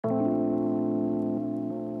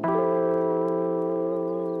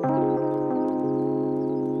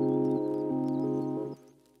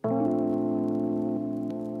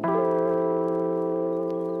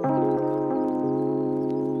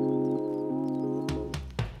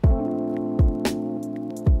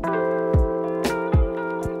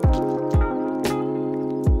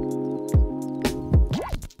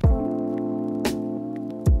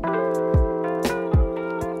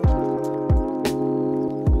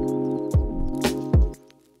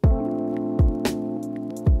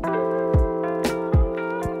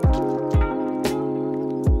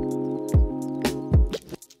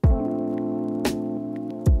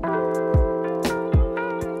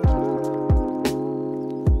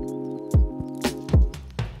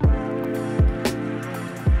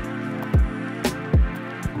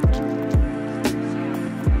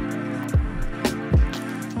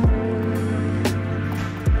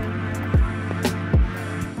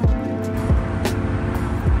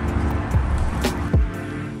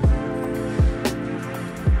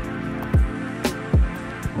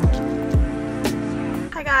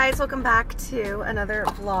guys, welcome back to another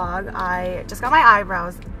vlog. I just got my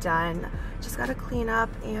eyebrows done. Just got to clean up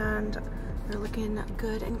and they're looking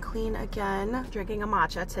good and clean again. Drinking a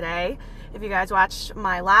matcha today. If you guys watched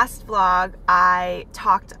my last vlog, I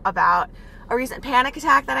talked about a recent panic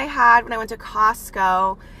attack that I had when I went to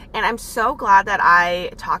Costco, and I'm so glad that I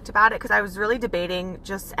talked about it because I was really debating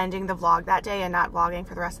just ending the vlog that day and not vlogging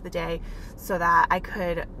for the rest of the day so that I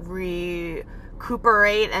could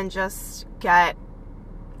recuperate and just get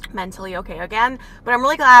mentally okay again. But I'm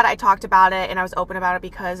really glad I talked about it and I was open about it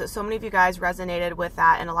because so many of you guys resonated with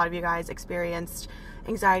that, and a lot of you guys experienced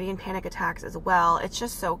anxiety and panic attacks as well. It's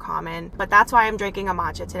just so common. But that's why I'm drinking a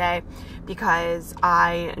matcha today, because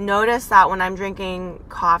I noticed that when I'm drinking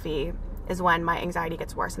coffee is when my anxiety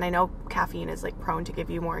gets worse, and I know caffeine is like prone to give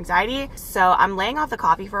you more anxiety. So I'm laying off the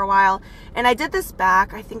coffee for a while, and I did this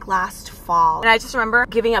back I think last fall, and I just remember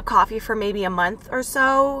giving up coffee for maybe a month or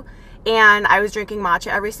so, and I was drinking matcha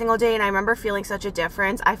every single day, and I remember feeling such a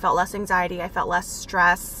difference. I felt less anxiety, I felt less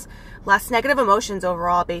stress, less negative emotions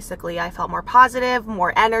overall. Basically, I felt more positive,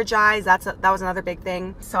 more energized. That was another big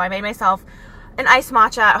thing. So I made myself an iced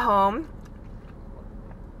matcha at home,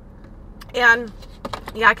 and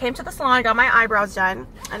yeah, I came to the salon, got my eyebrows done,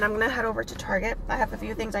 and I'm gonna head over to Target. I have a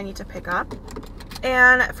few things I need to pick up.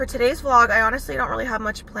 And for today's vlog, I honestly don't really have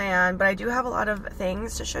much planned, but I do have a lot of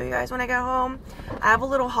things to show you guys when I get home. I have a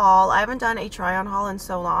little haul. I haven't done a try-on haul in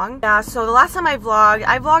so long. Yeah, so the last time I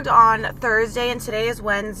vlogged on Thursday, and today is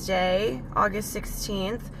Wednesday, August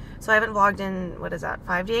 16th. So I haven't vlogged in, what is that,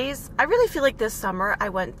 5 days? I really feel like this summer I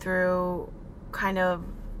went through kind of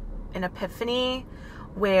an epiphany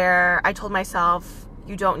where I told myself,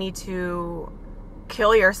 you don't need to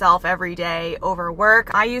kill yourself every day over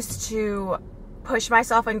work. I used to push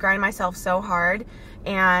myself and grind myself so hard,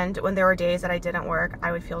 and when there were days that I didn't work,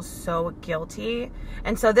 I would feel so guilty.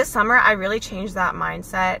 And so this summer I really changed that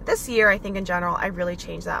mindset. This year, I think in general, I really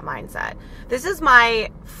changed that mindset. This is my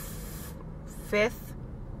fifth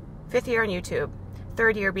year on YouTube,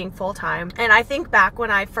 third year being full-time, and I think back when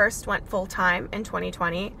I first went full-time in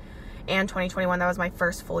 2020 and 2021, that was my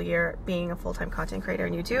first full year being a full-time content creator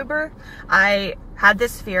and YouTuber. I had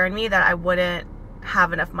this fear in me that I wouldn't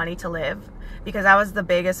have enough money to live, because that was the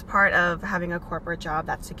biggest part of having a corporate job,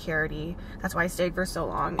 that security. That's why I stayed for so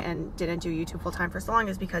long and didn't do YouTube full time for so long,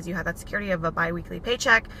 is because you had that security of a bi-weekly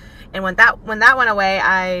paycheck. And when that went away,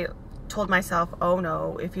 I told myself, oh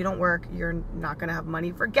no, if you don't work, you're not gonna have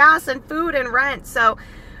money for gas and food and rent. So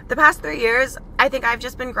the past 3 years, I think I've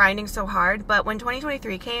just been grinding so hard. But when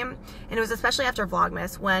 2023 came, and it was especially after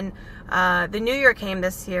Vlogmas, when the new year came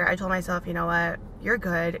this year, I told myself, you know what, you're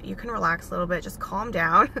good, you can relax a little bit, just calm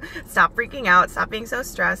down, stop freaking out, stop being so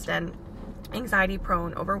stressed and anxiety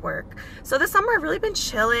prone over work. So this summer I've really been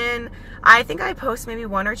chilling. I think I post maybe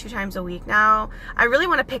 1 or 2 times a week now. I really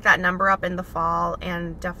want to pick that number up in the fall,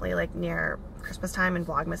 and definitely like near Christmas time and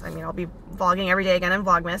Vlogmas. I mean, I'll be vlogging every day again in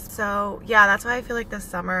Vlogmas. So yeah, that's why I feel like this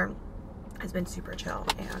summer has been super chill,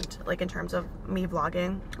 and like in terms of me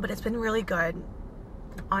vlogging, but it's been really good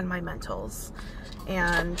on my mentals.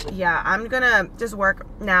 And yeah, I'm gonna just work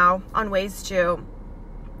now on ways to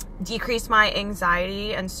decrease my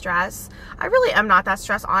anxiety and stress. I really am not that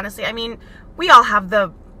stressed, honestly. I mean, we all have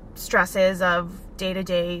the stresses of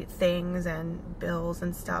day-to-day things and bills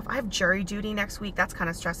and stuff. I have jury duty next week. That's kind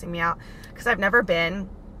of stressing me out because I've never been,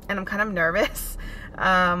 and I'm kind of nervous.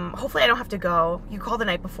 Hopefully I don't have to go. You call the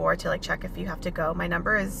night before to like check if you have to go. My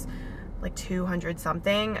number is like 200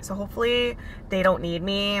 something, so hopefully they don't need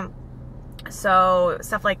me. So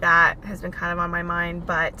stuff like that has been kind of on my mind,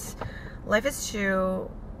 but life is too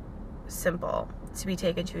simple to be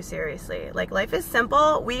taken too seriously. Like, life is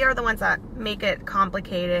simple. We are the ones that make it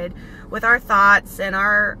complicated with our thoughts and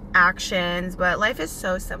our actions, but life is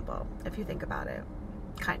so simple if you think about it,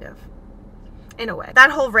 kind of, in a way. That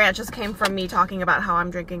whole rant just came from me talking about how I'm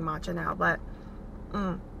drinking matcha now, but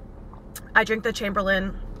I drink the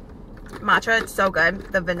Chamberlain matcha. It's so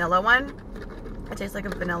good. The vanilla one. It tastes like a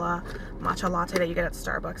vanilla matcha latte that you get at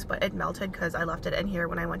Starbucks, but it melted because I left it in here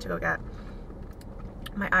when I went to go get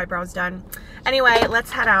my eyebrows done. Anyway,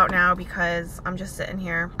 let's head out now because I'm just sitting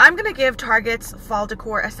here. I'm gonna give Target's fall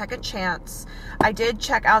decor a second chance. I did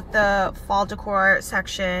check out the fall decor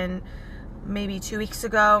section maybe 2 weeks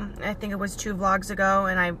ago. I think it was 2 vlogs ago,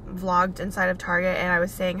 and I vlogged inside of Target, and I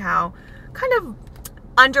was saying how kind of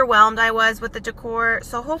underwhelmed I was with the decor.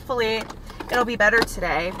 So hopefully it'll be better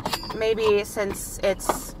today. Maybe since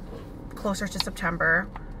it's closer to September,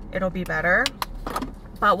 it'll be better,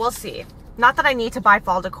 but we'll see. Not that I need to buy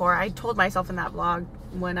fall decor. I told myself in that vlog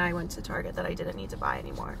when I went to Target that I didn't need to buy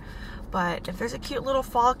anymore. But if there's a cute little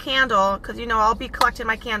fall candle, because you know I'll be collecting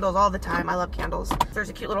my candles all the time. I love candles. If there's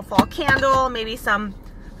a cute little fall candle, maybe some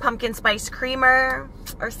pumpkin spice creamer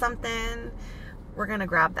or something, we're gonna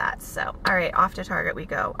grab that. So, all right, off to Target we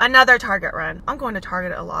go. Another Target run. I'm going to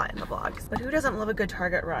Target a lot in the vlogs, but who doesn't love a good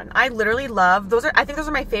Target run? I literally love, I think those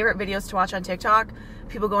are my favorite videos to watch on TikTok.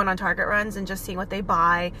 People going on Target runs and just seeing what they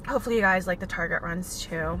buy. Hopefully you guys like the Target runs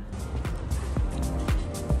too.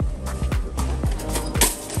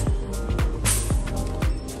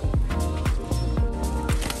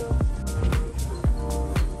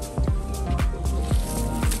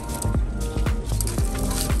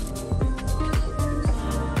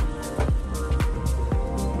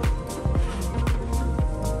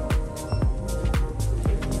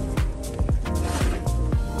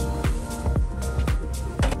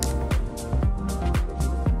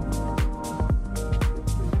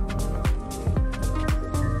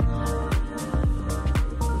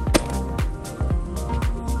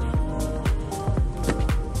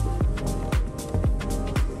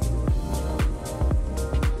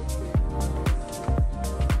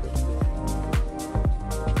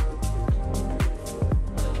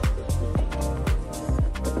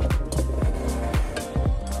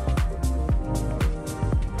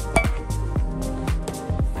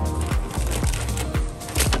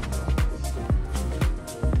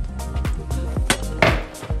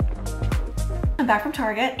 Back from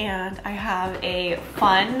Target, and I have a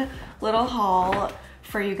fun little haul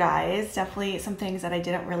for you guys. Definitely some things that I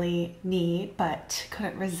didn't really need but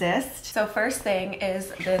couldn't resist. So first thing is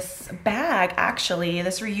this bag, actually,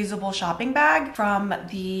 this reusable shopping bag from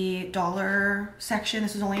the dollar section.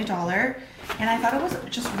 This was only $1, and I thought it was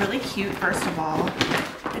just really cute. First of all,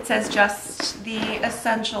 it says just the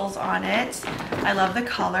essentials on it. I love the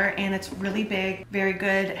color, and it's really big, very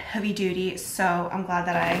good, heavy duty. So I'm glad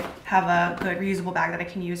that I have a good reusable bag that I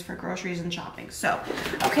can use for groceries and shopping. So,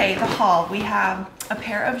 okay, the haul. We have a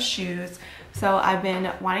pair of shoes. So I've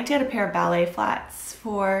been wanting to get a pair of ballet flats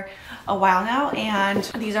for a while now, and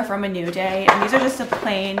these are from A New Day, and these are just a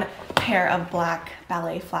plain pair of black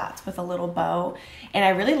ballet flats with a little bow, and I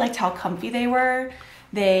really liked how comfy they were.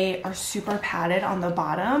 They are super padded on the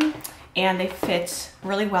bottom, and they fit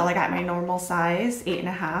really well. I got my normal size,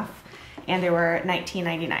 8.5, and they were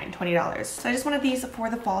 $19.99, $20. So I just wanted these for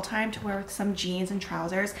the fall time to wear with some jeans and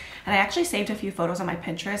trousers, and I actually saved a few photos on my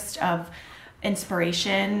Pinterest of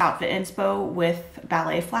inspiration, outfit inspo with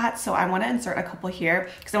ballet flats. So I want to insert a couple here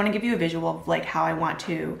because I want to give you a visual of like how I want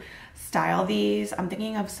to style these. I'm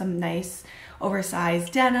thinking of some nice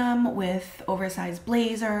oversized denim with oversized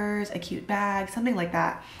blazers, a cute bag, something like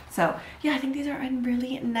that. So yeah, I think these are a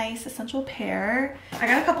really nice essential pair. I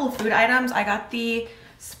got a couple of food items. I got the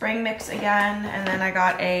spring mix again, and then I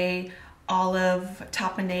got a olive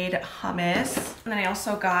tapenade hummus, and then I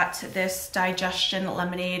also got this digestion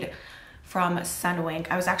lemonade from Sunwink.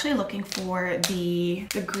 I was actually looking for the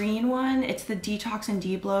green one. It's the detox and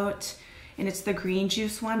debloat, and it's the green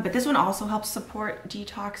juice one, but this one also helps support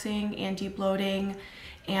detoxing and debloating,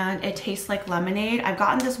 and it tastes like lemonade. I've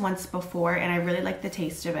gotten this once before and I really like the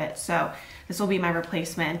taste of it, so this will be my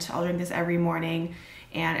replacement. I'll drink this every morning,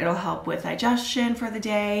 and it'll help with digestion for the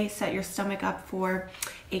day, set your stomach up for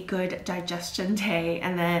a good digestion day.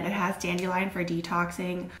 And then it has dandelion for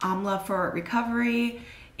detoxing, amla for recovery,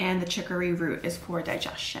 and the chicory root is for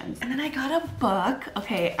digestion. And then I got a book.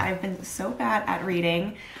 Okay, I've been so bad at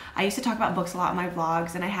reading. I used to talk about books a lot in my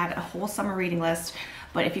vlogs, and I had a whole summer reading list.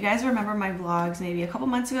 But if you guys remember my vlogs maybe a couple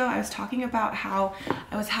months ago, I was talking about how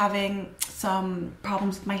I was having some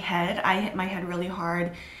problems with my head. I hit my head really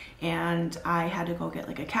hard, and I had to go get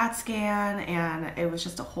like a CAT scan, and it was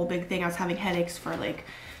just a whole big thing. I was having headaches for like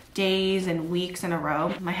days and weeks in a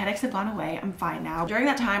row. My headaches have gone away. I'm fine now. During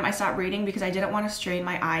that time, I stopped reading because I didn't want to strain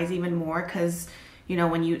my eyes even more, because you know,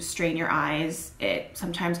 when you strain your eyes, it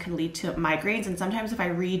sometimes can lead to migraines, and sometimes if I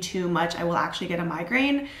read too much, I will actually get a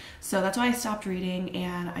migraine. So that's why I stopped reading,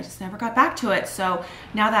 and I just never got back to it. So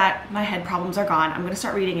now that my head problems are gone, I'm gonna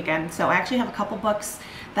start reading again. So I actually have a couple books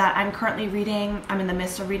that I'm currently reading. I'm in the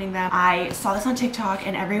midst of reading them. I saw this on TikTok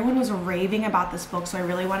and everyone was raving about this book, so I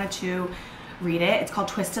really wanted to read it. It's called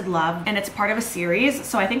Twisted Love, and it's part of a series.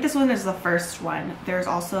 So I think this one is the first one. There's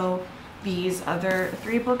also these other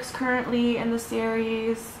 3 books currently in the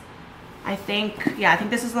series. I think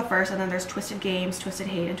this is the first, and then there's Twisted Games, Twisted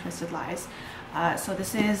Hate, and Twisted Lies. So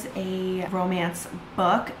this is a romance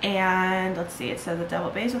book, and let's see, it says a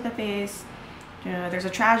double bass with a face. There's a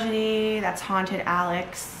tragedy that's haunted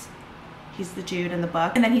Alex. He's the Jude in the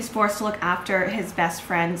book, and then he's forced to look after his best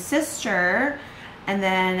friend's sister, And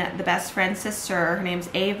then the best friend's sister, her name's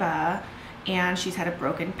Ava, and she's had a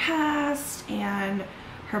broken past, and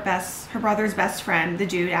her brother's best friend, the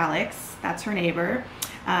dude Alex, that's her neighbor.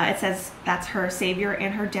 It says that's her savior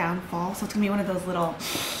and her downfall. So it's gonna be one of those little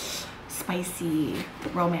spicy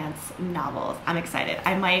romance novels. I'm excited.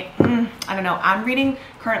 I might, I don't know. I'm reading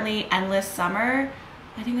currently Endless Summer.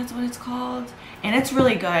 I think that's what it's called. And it's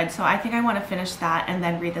really good. So I think I want to finish that and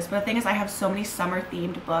then read this. But the thing is, I have so many summer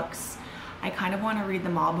themed books. I kind of want to read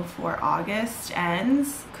them all before August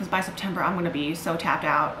ends, because by September I'm going to be so tapped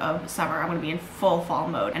out of summer. I'm going to be in full fall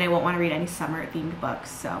mode and I won't want to read any summer themed books.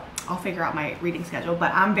 So I'll figure out my reading schedule,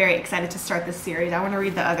 but I'm very excited to start this series. I want to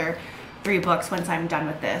read the other 3 books once I'm done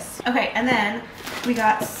with this. Okay, and then we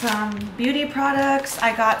got some beauty products.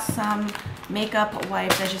 I got some makeup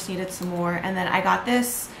wipes. I just needed some more. And then I got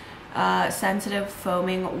this sensitive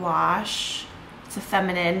foaming wash. It's a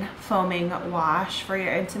feminine foaming wash for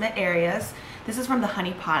your intimate areas. This is from the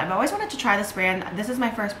Honey Pot. I've always wanted to try this brand. This is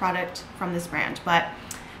my first product from this brand, but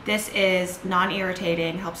this is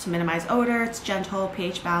non-irritating, helps to minimize odor. It's gentle,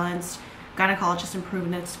 pH balanced, gynecologist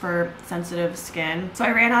improvements for sensitive skin. So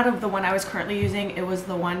I ran out of the one I was currently using. It was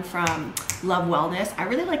the one from Love Wellness. I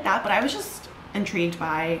really like that, but I was just intrigued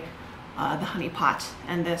by the Honey Pot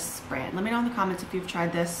and this brand. Let me know in the comments if you've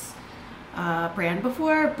tried this brand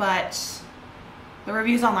before, but the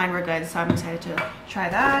reviews online were good, so I'm excited to try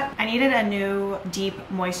that. I needed a new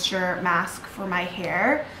deep moisture mask for my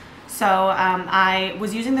hair. So I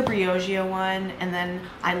was using the Briogeo one, and then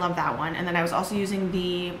I love that one. And then I was also using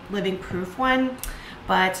the Living Proof one,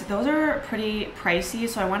 but those are pretty pricey.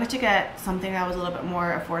 So I wanted to get something that was a little bit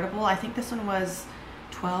more affordable. I think this one was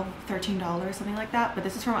 $12, $13, something like that. But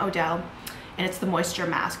this is from Odell, and it's the moisture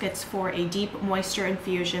mask. It's for a deep moisture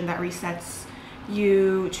infusion that resets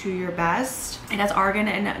you to your best. It has argan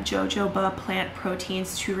and jojoba plant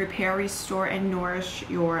proteins to repair, restore, and nourish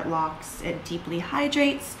your locks. It deeply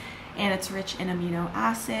hydrates, and it's rich in amino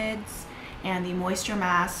acids. And the moisture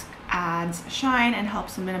mask adds shine and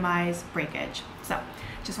helps to minimize breakage. So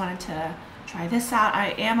just wanted to try this out.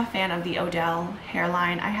 I am a fan of the Odell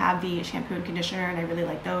hairline. I have the shampoo and conditioner, and I really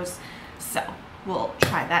like those. So we'll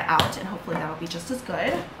try that out, and hopefully that'll be just as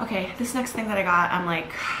good. Okay, this next thing that I got, I'm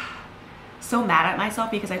like so mad at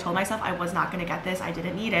myself because I told myself I was not going to get this. I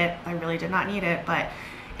didn't need it. I really did not need it, but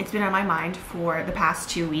it's been on my mind for the past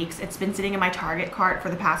 2 weeks. It's been sitting in my Target cart for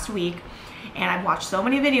the past week, and I've watched so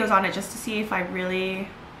many videos on it just to see if I really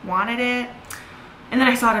wanted it. And then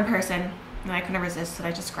I saw it in person and I couldn't resist, so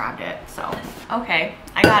I just grabbed it. So, okay,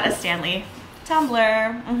 I got a Stanley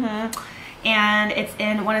tumbler, and it's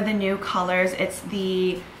in one of the new colors. It's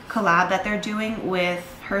the collab that they're doing with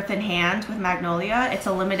Hearth and Hand with Magnolia. It's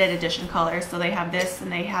a limited edition color, so they have this,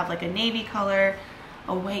 and they have like a navy color,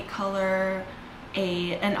 a white color,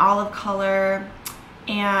 an olive color,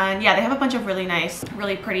 and yeah, they have a bunch of really nice,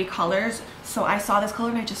 really pretty colors. So I saw this color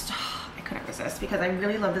and I couldn't resist because I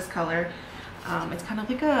really love this color. It's kind of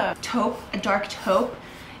like a taupe, a dark taupe,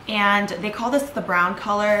 and they call this the brown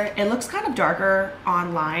color. It looks kind of darker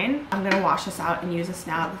online. I'm gonna wash this out and use this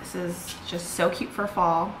now. This is just so cute for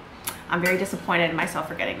fall. I'm very disappointed in myself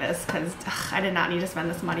for getting this because I did not need to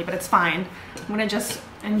spend this money, but it's fine. I'm gonna just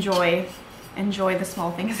enjoy the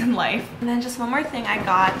small things in life. And then just one more thing I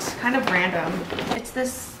got, kind of random. It's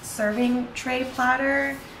this serving tray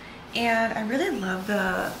platter, and I really love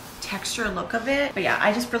the texture look of it. But yeah,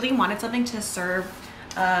 I just really wanted something to serve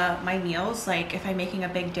my meals. Like if I'm making a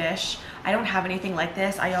big dish, I don't have anything like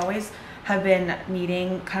this. I always have been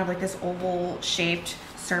needing kind of like this oval shaped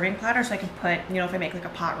serving platter, so I can put, you know, if I make like a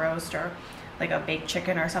pot roast or like a baked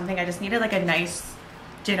chicken or something, I just needed like a nice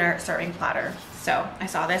dinner serving platter. So I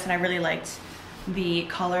saw this and I really liked the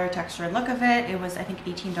color, texture, and look of it. It was, I think,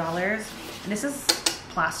 $18. And this is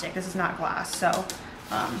plastic, this is not glass, so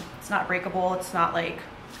it's not breakable, it's not like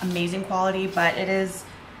amazing quality, but it is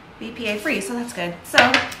BPA free, so that's good. So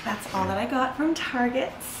that's all that I got from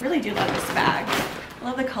Target. Really do love this bag. I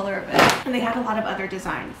love the color of it. And they had a lot of other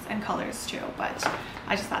designs and colors too, but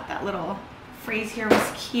I just thought that little phrase here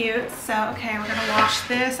was cute. So, okay, we're gonna wash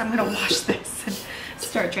this. I'm gonna wash this and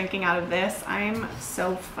start drinking out of this. I'm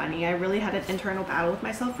so funny. I really had an internal battle with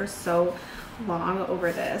myself for so long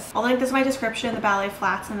over this. I'll link this in my description, the ballet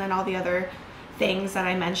flats, and then all the other things that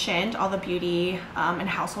I mentioned, all the beauty and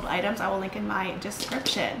household items, I will link in my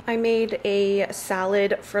description. I made a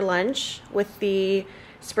salad for lunch with the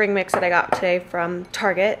spring mix that I got today from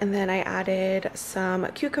Target, and then I added some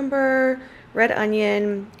cucumber, red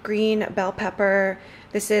onion, green bell pepper.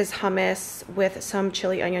 This is hummus with some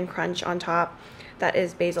chili onion crunch on top. That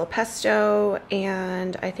is basil pesto,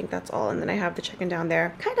 and I think that's all. And then I have the chicken down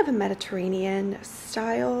there. Kind of a Mediterranean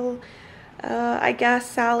style I guess,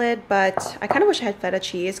 salad, but I kind of wish I had feta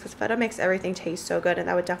cheese because feta makes everything taste so good, and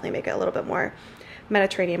that would definitely make it a little bit more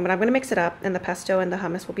Mediterranean. But I'm going to mix it up, and the pesto and the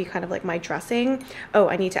hummus will be kind of like my dressing. Oh,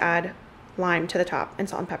 I need to add lime to the top and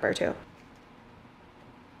salt and pepper too.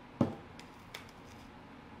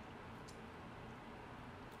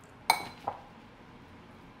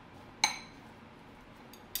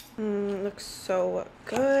 Looks so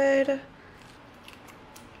good.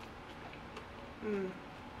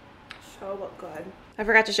 So good. I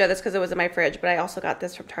forgot to show this because it was in my fridge, but I also got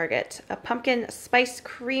this from Target. A pumpkin spice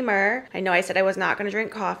creamer. I know I said I was not going to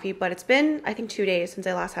drink coffee, but it's been, I think, 2 days since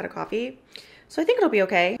I last had a coffee. So I think it'll be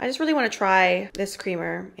okay. I just really want to try this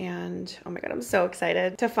creamer, and oh my god, I'm so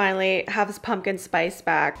excited to finally have this pumpkin spice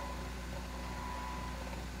back.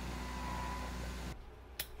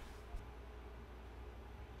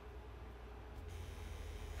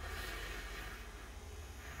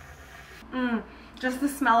 Just the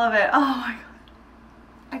smell of it. Oh my god.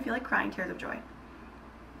 I feel like crying tears of joy.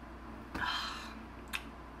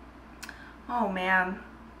 Oh man.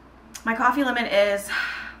 My coffee limit is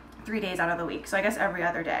 3 days out of the week, so I guess every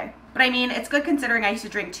other day. But I mean, it's good considering I used to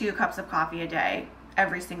drink 2 cups of coffee a day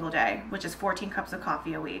every single day, which is 14 cups of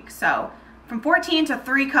coffee a week. So from 14 to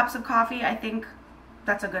 3 cups of coffee, I think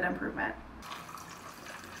that's a good improvement.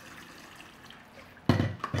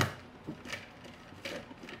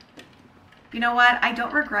 You know what? I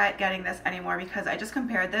don't regret getting this anymore because I just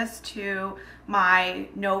compared this to my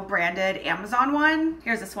no branded Amazon one.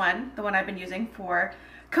 Here's this one, the one I've been using for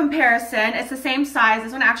comparison. It's the same size.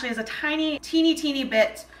 This one actually is a teeny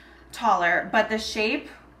bit taller, but the shape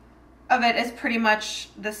of it is pretty much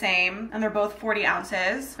the same, and they're both 40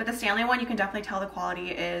 ounces. But the Stanley one, you can definitely tell the quality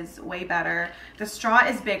is way better. The straw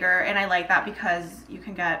is bigger, and I like that because you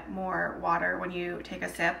can get more water when you take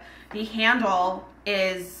a sip. The handle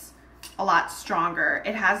is a lot stronger.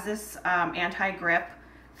 It has this anti-grip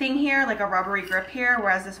thing here, like a rubbery grip here,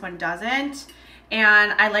 whereas this one doesn't.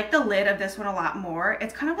 And I like the lid of this one a lot more.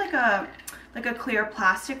 It's kind of like a clear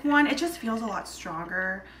plastic one. It just feels a lot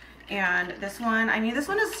stronger. And this one, I mean, this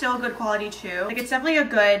one is still good quality too. Like, it's definitely a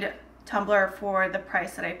good tumbler for the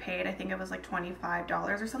price that I paid. I think it was like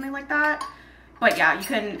 $25 or something like that. But yeah, you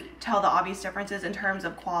can tell the obvious differences in terms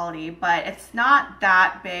of quality, but it's not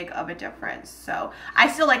that big of a difference. So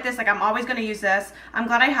I still like this. Like, I'm always going to use this. I'm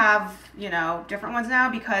glad I have, you know, different ones now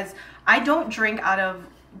because I don't drink out of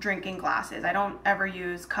drinking glasses. I don't ever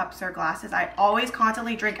use cups or glasses. I always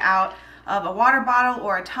constantly drink out of a water bottle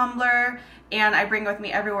or a tumbler, and I bring it with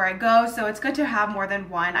me everywhere I go. So it's good to have more than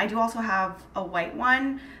one. I do also have a white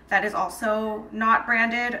one that is also not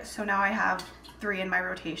branded. So now I have 3 in my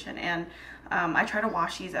rotation, and I try to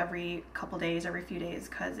wash these every couple days, every few days,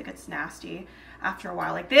 because it gets nasty after a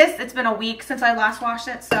while. Like this, it's been a week since I last washed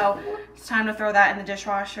it, so it's time to throw that in the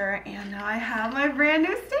dishwasher. And now I have my brand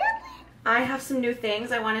new Stanley. I have some new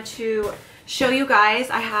things I wanted to show you guys.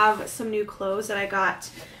 I have some new clothes that I got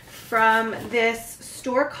from this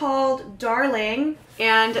store called Darling,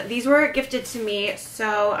 and these were gifted to me,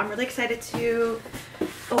 so I'm really excited to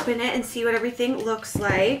open it and see what everything looks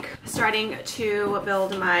like. Starting to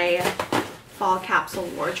build my fall capsule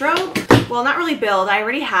wardrobe. Well, not really build. I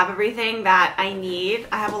already have everything that I need.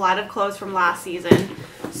 I have a lot of clothes from last season,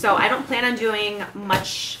 so I don't plan on doing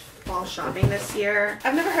much fall shopping this year.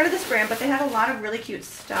 I've never heard of this brand, but they have a lot of really cute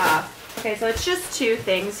stuff. Okay, so it's just 2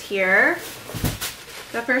 things here.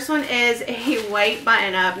 The first one is a white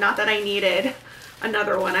button-up. Not that I needed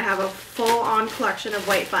another one. I have a full-on collection of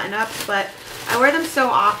white button-ups, but I wear them so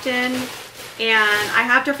often, and I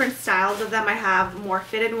have different styles of them. I have more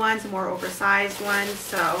fitted ones, more oversized ones,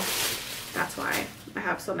 so that's why I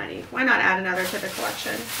have so many. Why not add another to the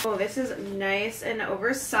collection? Oh, this is nice and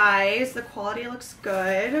oversized. The quality looks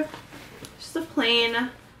good. Just a plain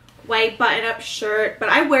white button-up shirt, but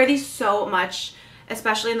I wear these so much,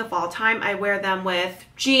 especially in the fall time. I wear them with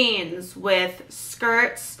jeans, with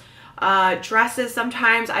skirts, dresses.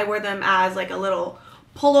 Sometimes I wear them as like a little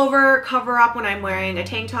pullover cover up when I'm wearing a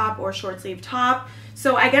tank top or short sleeve top.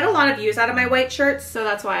 So I get a lot of use out of my white shirts, so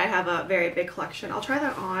that's why I have a very big collection. I'll try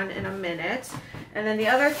that on in a minute. And then the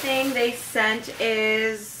other thing they sent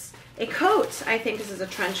is a coat. I think this is a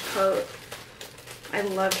trench coat. I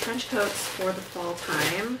love trench coats for the fall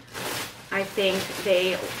time. I think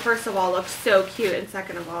they, first of all, look so cute, and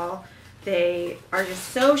second of all, they are just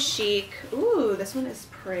so chic. Ooh, this one is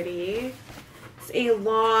pretty. It's a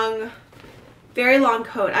long, very long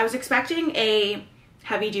coat. I was expecting a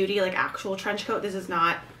heavy duty, like actual trench coat. This is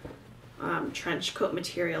not trench coat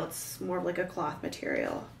material. It's more of like a cloth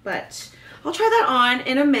material, but I'll try that on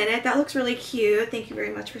in a minute. That looks really cute. Thank you very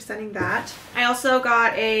much for sending that. I also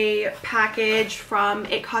got a package from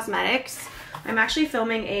It Cosmetics. I'm actually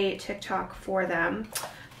filming a TikTok for them,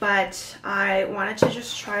 but I wanted to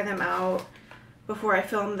just try them out before I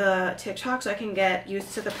film the TikTok so I can get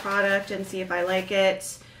used to the product and see if I like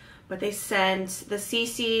it. But they sent the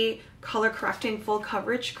CC Color Correcting Full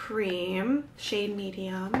Coverage Cream, shade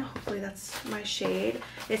medium. Hopefully that's my shade.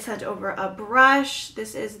 They sent over a brush.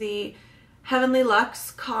 This is the Heavenly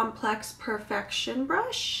Luxe Complex Perfection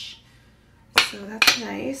brush. So that's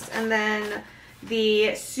nice. And then the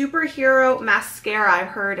Superhero Mascara. I've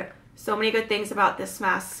heard so many good things about this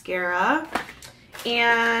mascara.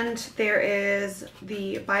 And there is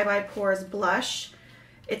the Bye Bye Pores blush.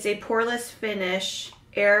 It's a poreless finish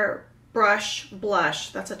airbrush blush.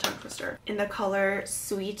 That's a tongue twister. In the color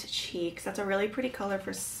Sweet Cheeks. That's a really pretty color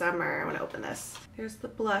for summer. I want to open this. There's the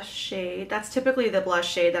blush shade. That's typically the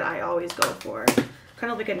blush shade that I always go for.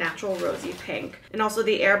 Kind of like a natural rosy pink. And also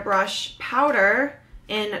the airbrush powder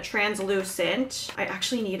in translucent. I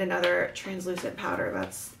actually need another translucent powder.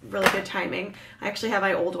 That's really good timing. I actually have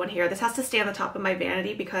my old one here. This has to stay on the top of my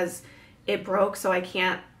vanity because it broke, so I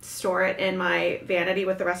can't store it in my vanity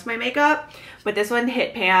with the rest of my makeup. But this one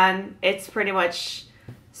hit pan. It's pretty much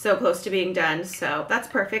so close to being done, so that's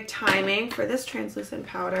perfect timing for this translucent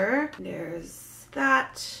powder. There's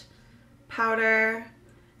that powder.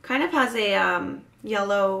 Kind of has a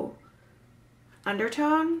yellow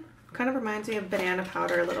undertone. Kind of reminds me of banana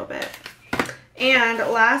powder a little bit. And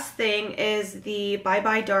last thing is the Bye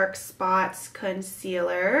Bye Dark Spots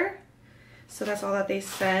concealer. So that's all that they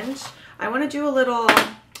sent. I want to do a little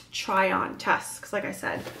try on test because, like I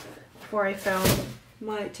said, before I film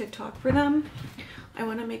my TikTok for them, I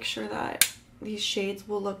want to make sure that these shades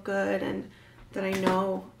will look good and that I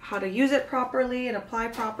know how to use it properly and apply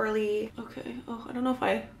properly. Okay. Oh, I don't know if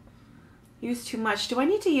I use too much. Do I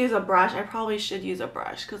need to use a brush? I probably should use a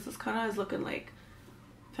brush because this kind of is looking like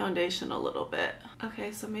foundation a little bit.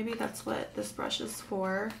 Okay, so maybe that's what this brush is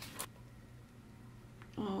for.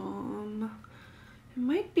 It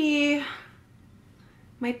might be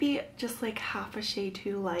just like half a shade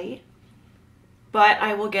too light, but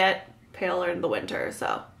I will get paler in the winter,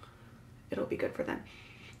 so it'll be good for them.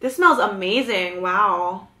 This smells amazing.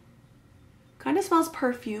 Wow. Kind of smells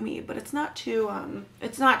perfumey, but it's not too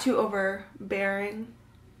overbearing.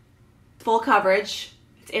 Full coverage.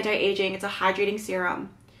 It's anti-aging. It's a hydrating serum.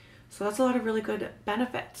 So that's a lot of really good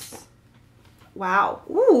benefits. Wow.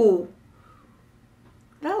 Ooh.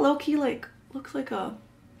 That low-key like looks like a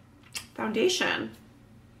foundation.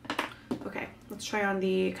 Okay, let's try on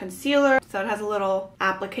the concealer. So it has a little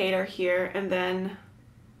applicator here, and then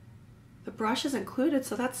the brush is included,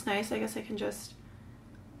 so that's nice. I guess I can just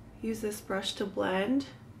use this brush to blend.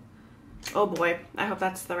 Oh boy, I hope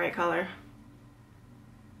that's the right color.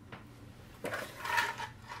 I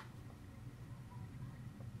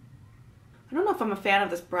don't know if I'm a fan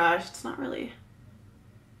of this brush. It's not really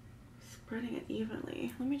spreading it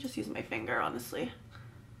evenly. Let me just use my finger, honestly.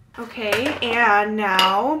 Okay, and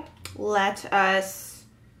now let us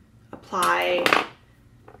apply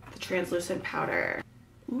the translucent powder.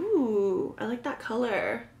 Ooh, I like that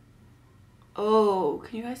color. Oh,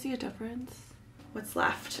 can you guys see a difference? What's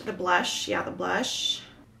left? The blush. Yeah, the blush.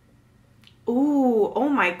 Ooh, oh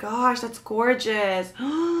my gosh, that's gorgeous.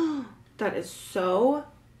 That is so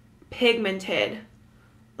pigmented.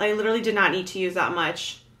 I literally did not need to use that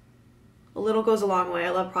much. A little goes a long way. I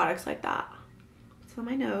love products like that. It's on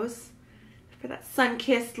my nose for that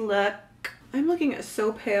sun-kissed look. I'm looking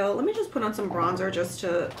so pale. Let me just put on some bronzer just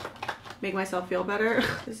to make myself feel better.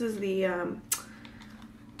 This is the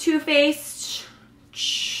Too Faced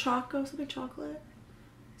something chocolate?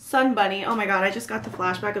 Sun Bunny. Oh my god, I just got the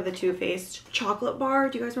flashback of the Too Faced chocolate bar.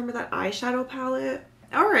 Do you guys remember that eyeshadow palette?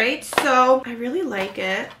 Alright, so I really like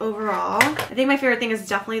it overall. I think my favorite thing is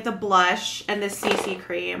definitely the blush and the CC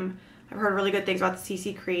cream. I've heard really good things about the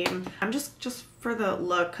CC cream. I'm just for the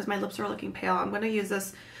look, because my lips are looking pale, I'm going to use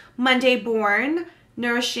this Monday Born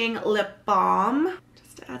Nourishing Lip Balm.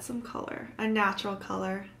 Just to add some color, a natural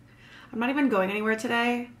color. I'm not even going anywhere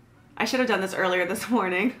today. I should have done this earlier this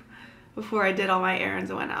morning before I did all my errands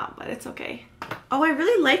and went out, but it's okay. Oh, I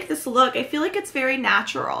really like this look. I feel like it's very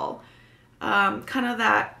natural. Kind of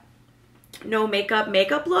that no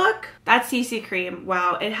makeup look. That CC cream,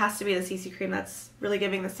 wow, it has to be the CC cream that's really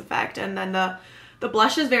giving this effect. And then the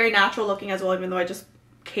blush is very natural looking as well, even though I just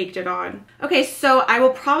caked it on. Okay, so I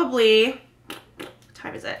will probably, what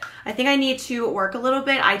time is it? I think I need to work a little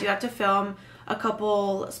bit. I do have to film a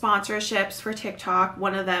couple sponsorships for TikTok.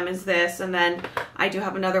 One of them is this, and then I do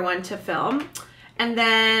have another one to film. And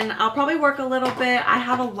then I'll probably work a little bit. I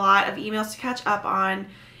have a lot of emails to catch up on,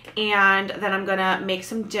 and then I'm gonna make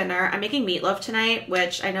some dinner. I'm making meatloaf tonight,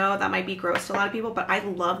 which I know that might be gross to a lot of people, but I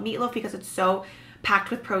love meatloaf because it's so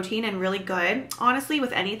packed with protein and really good, honestly,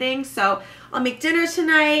 with anything. So I'll make dinner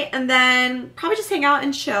tonight and then probably just hang out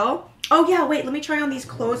and chill. Oh yeah, wait, let me try on these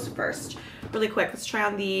clothes first really quick. Let's try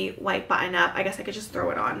on the white button up. I guess I could just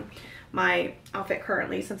throw it on my outfit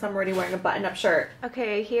currently since I'm already wearing a button up shirt.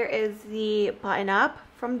 Okay, here is the button up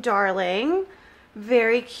from Darling.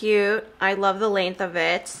 Very cute. I love the length of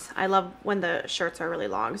it. I love when the shirts are really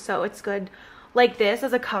long, so it's good like this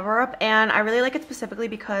as a cover up, and I really like it specifically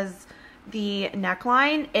because the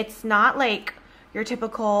neckline, it's not like your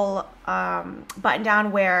typical button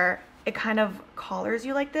down where it kind of collars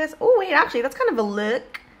you like this. Oh wait, actually that's kind of a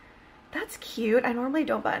look. That's cute. I normally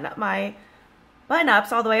don't button up my button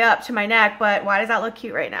ups all the way up to my neck, but why does that look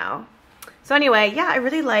cute right now? So anyway, yeah, I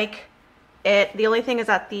really like it. The only thing is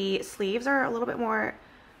that the sleeves are a little bit more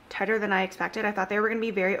tighter than I expected. I thought they were going to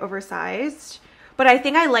be very oversized, but I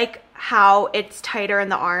think I like how it's tighter in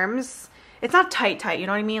the arms. It's not tight, you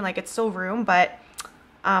know what I mean? Like, it's still room, but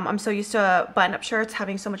I'm so used to button-up shirts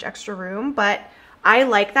having so much extra room, but I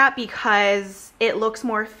like that because it looks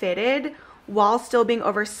more fitted while still being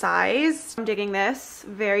oversized. I'm digging this.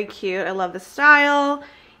 Very cute. I love the style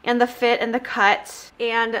and the fit and the cut.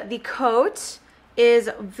 And the coat is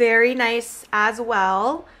very nice as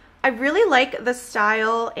well. I really like the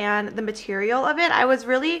style and the material of it. I was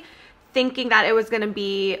really thinking that it was going to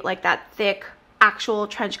be like that thick actual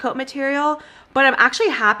trench coat material, but I'm actually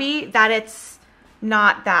happy that it's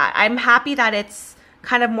not that. I'm happy that it's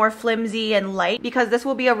kind of more flimsy and light because this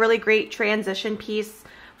will be a really great transition piece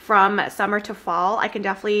from summer to fall. I can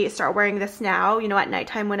definitely start wearing this now, you know, at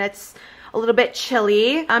nighttime when it's a little bit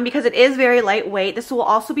chilly, because it is very lightweight. This will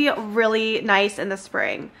also be really nice in the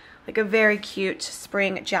spring, like a very cute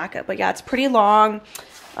spring jacket. But yeah, it's pretty long.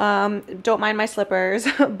 Don't mind my slippers,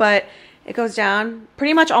 but it goes down,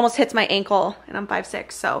 pretty much almost hits my ankle, and I'm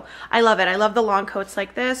 5'6", so I love it. I love the long coats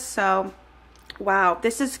like this. So wow,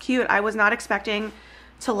 this is cute. I was not expecting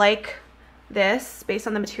to like this based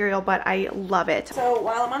on the material, but I love it. So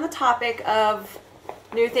while I'm on the topic of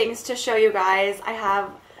new things to show you guys, I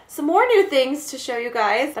have some more new things to show you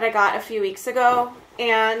guys that I got a few weeks ago,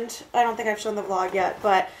 and I don't think I've shown the vlog yet,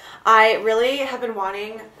 but I really have been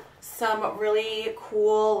wanting some really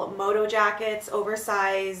cool moto jackets,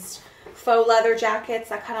 oversized faux leather jackets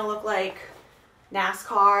that kind of look like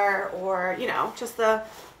NASCAR or, you know, just the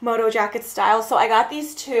moto jacket style. So I got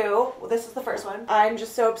these two. Well, this is the first one. I'm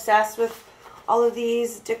just so obsessed with all of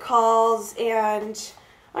these decals, and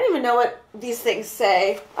I don't even know what these things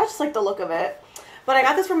say. I just like the look of it. But I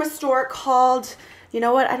got this from a store called, you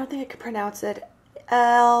know what, I don't think I could pronounce it,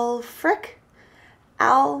 AELFRIC?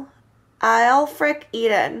 AELFRIC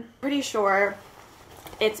Eden. Pretty sure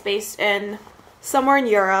it's based in somewhere in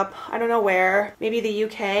Europe. I don't know where. Maybe the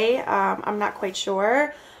UK. I'm not quite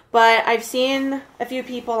sure. But I've seen a few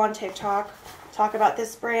people on TikTok talk about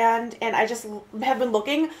this brand, and I just have been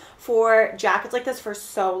looking for jackets like this for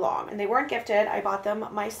so long, and they weren't gifted. I bought them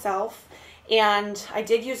myself, and I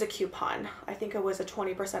did use a coupon. I think it was a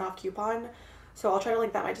 20% off coupon, so I'll try to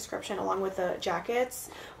link that in my description along with the jackets.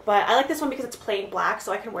 But I like this one because it's plain black,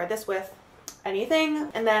 so I can wear this with anything.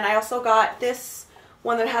 And then I also got this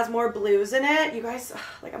one that has more blues in it. You guys,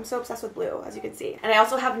 like, I'm so obsessed with blue, as you can see. And I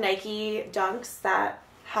also have Nike Dunks that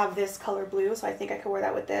have this color blue, so I think I could wear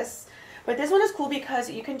that with this. But this one is cool because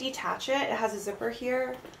you can detach it. It has a zipper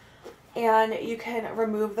here, and you can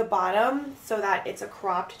remove the bottom so that it's a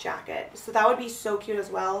cropped jacket. So that would be so cute as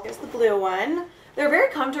well. Here's the blue one. They're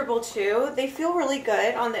very comfortable too. They feel really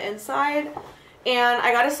good on the inside. And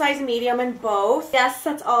I got a size medium in both. Yes,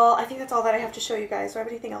 that's all. I think that's all that I have to show you guys. Do I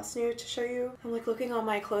have anything else new to show you? I'm like looking on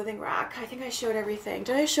my clothing rack. I think I showed everything.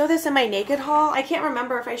 Did I show this in my naked haul? I can't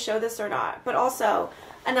remember if I showed this or not. But also,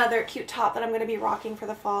 another cute top that I'm going to be rocking for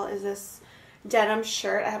the fall is this denim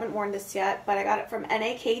shirt. I haven't worn this yet, but I got it from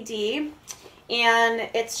NAKD. And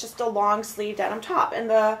it's just a long sleeve denim top. And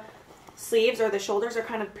the sleeves or the shoulders are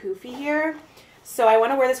kind of poofy here. So I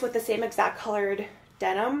want to wear this with the same exact colored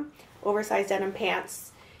denim, oversized denim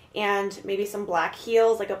pants, and maybe some black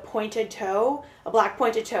heels, like a pointed toe. A black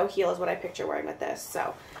pointed toe heel is what I picture wearing with this.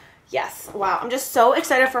 So yes, wow, I'm just so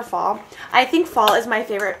excited for fall. I think fall is my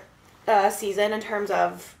favorite season in terms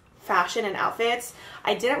of fashion and outfits.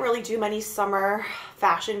 I didn't really do many summer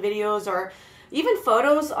fashion videos or even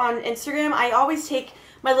photos on Instagram. I always take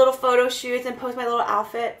my little photo shoots and post my little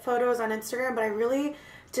outfit photos on Instagram, but I really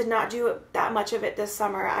did not do that much of it this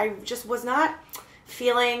summer. I just was not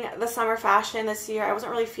feeling the summer fashion this year. I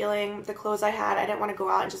wasn't really feeling the clothes I had. I didn't want to go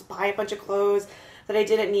out and just buy a bunch of clothes that I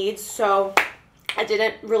didn't need. So I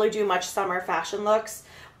didn't really do much summer fashion looks.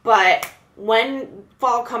 But when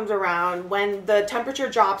fall comes around, when the temperature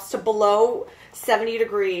drops to below 70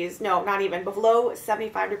 degrees, no, not even, below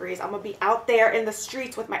 75 degrees, I'm gonna be out there in the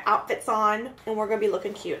streets with my outfits on, and we're gonna be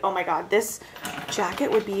looking cute. Oh my God, this jacket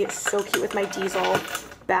would be so cute with my diesel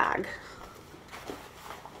bag.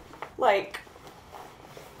 Like,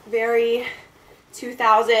 very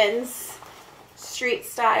 2000s street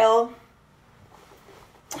style.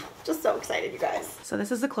 Just so excited, you guys. So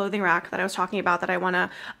this is the clothing rack that I was talking about that I want to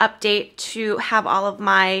update to have all of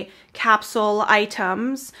my capsule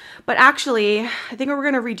items. But actually, I think we're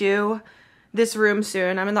going to redo this room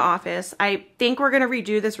soon. I'm in the office. I think we're going to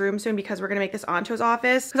redo this room soon because we're going to make this Anto's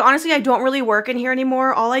office. Because honestly, I don't really work in here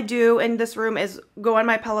anymore. All I do in this room is go on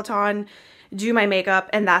my Peloton, do my makeup,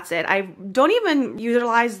 and that's it. I don't even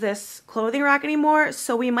utilize this clothing rack anymore.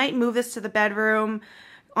 So we might move this to the bedroom.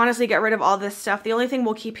 Honestly, get rid of all this stuff. The only thing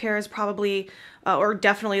we'll keep here is probably, or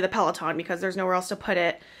definitely the Peloton, because there's nowhere else to put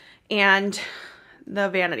it, and the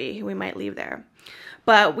vanity we might leave there.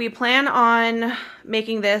 But we plan on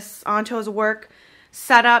making this Anto's work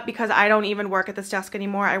setup because I don't even work at this desk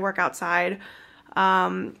anymore. I work outside,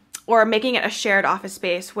 or making it a shared office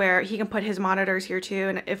space where he can put his monitors here too,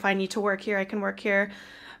 and if I need to work here, I can work here.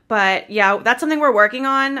 But yeah, that's something we're working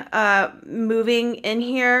on, moving in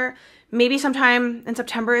here. Maybe sometime in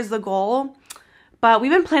September is the goal, but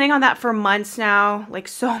we've been planning on that for months now, like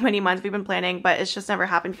so many months we've been planning, but it's just never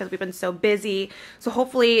happened because we've been so busy. So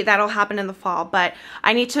hopefully that'll happen in the fall, but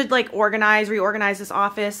I need to like reorganize this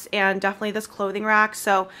office and definitely this clothing rack.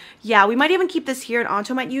 So yeah, we might even keep this here and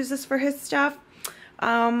Anto might use this for his stuff,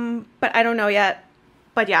 but I don't know yet.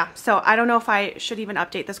 But yeah, so I don't know if I should even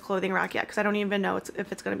update this clothing rack yet because I don't even know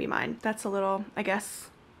if it's going to be mine. That's a little, I guess,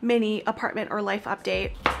 mini apartment or life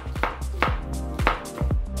update.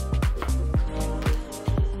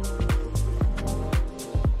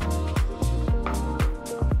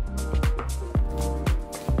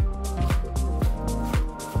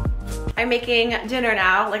 I'm making dinner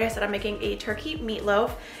now. Like I said, I'm making a turkey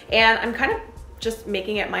meatloaf, and I'm kind of just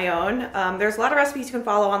making it my own. There's a lot of recipes you can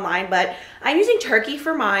follow online, but I'm using turkey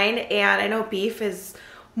for mine, and I know beef is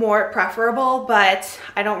more preferable, but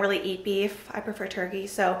I don't really eat beef. I prefer turkey,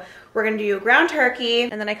 so we're gonna do ground turkey,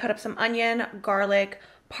 and then I cut up some onion, garlic,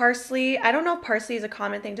 parsley. I don't know if parsley is a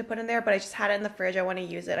common thing to put in there, but I just had it in the fridge. I want to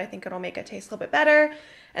use it. I think it'll make it taste a little bit better.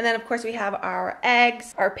 And then of course we have our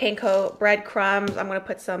eggs, our panko breadcrumbs. I'm going to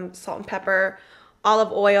put some salt and pepper,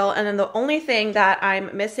 olive oil, and then the only thing that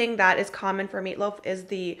I'm missing that is common for meatloaf is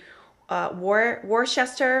the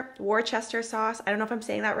Worcester sauce. I don't know if I'm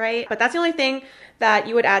saying that right, but that's the only thing that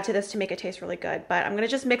you would add to this to make it taste really good. But I'm gonna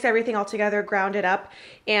just mix everything all together, ground it up,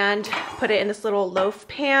 and put it in this little loaf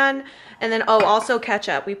pan. And then, oh, also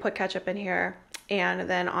ketchup. We put ketchup in here and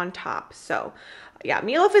then on top. So yeah,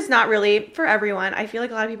 meatloaf is not really for everyone. I feel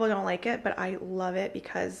like a lot of people don't like it, but I love it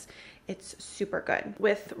because it's super good.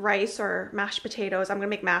 With rice or mashed potatoes, I'm gonna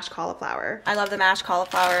make mashed cauliflower. I love the mashed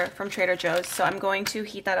cauliflower from Trader Joe's, so I'm going to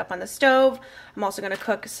heat that up on the stove. I'm also gonna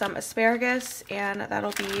cook some asparagus, and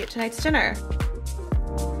that'll be tonight's dinner.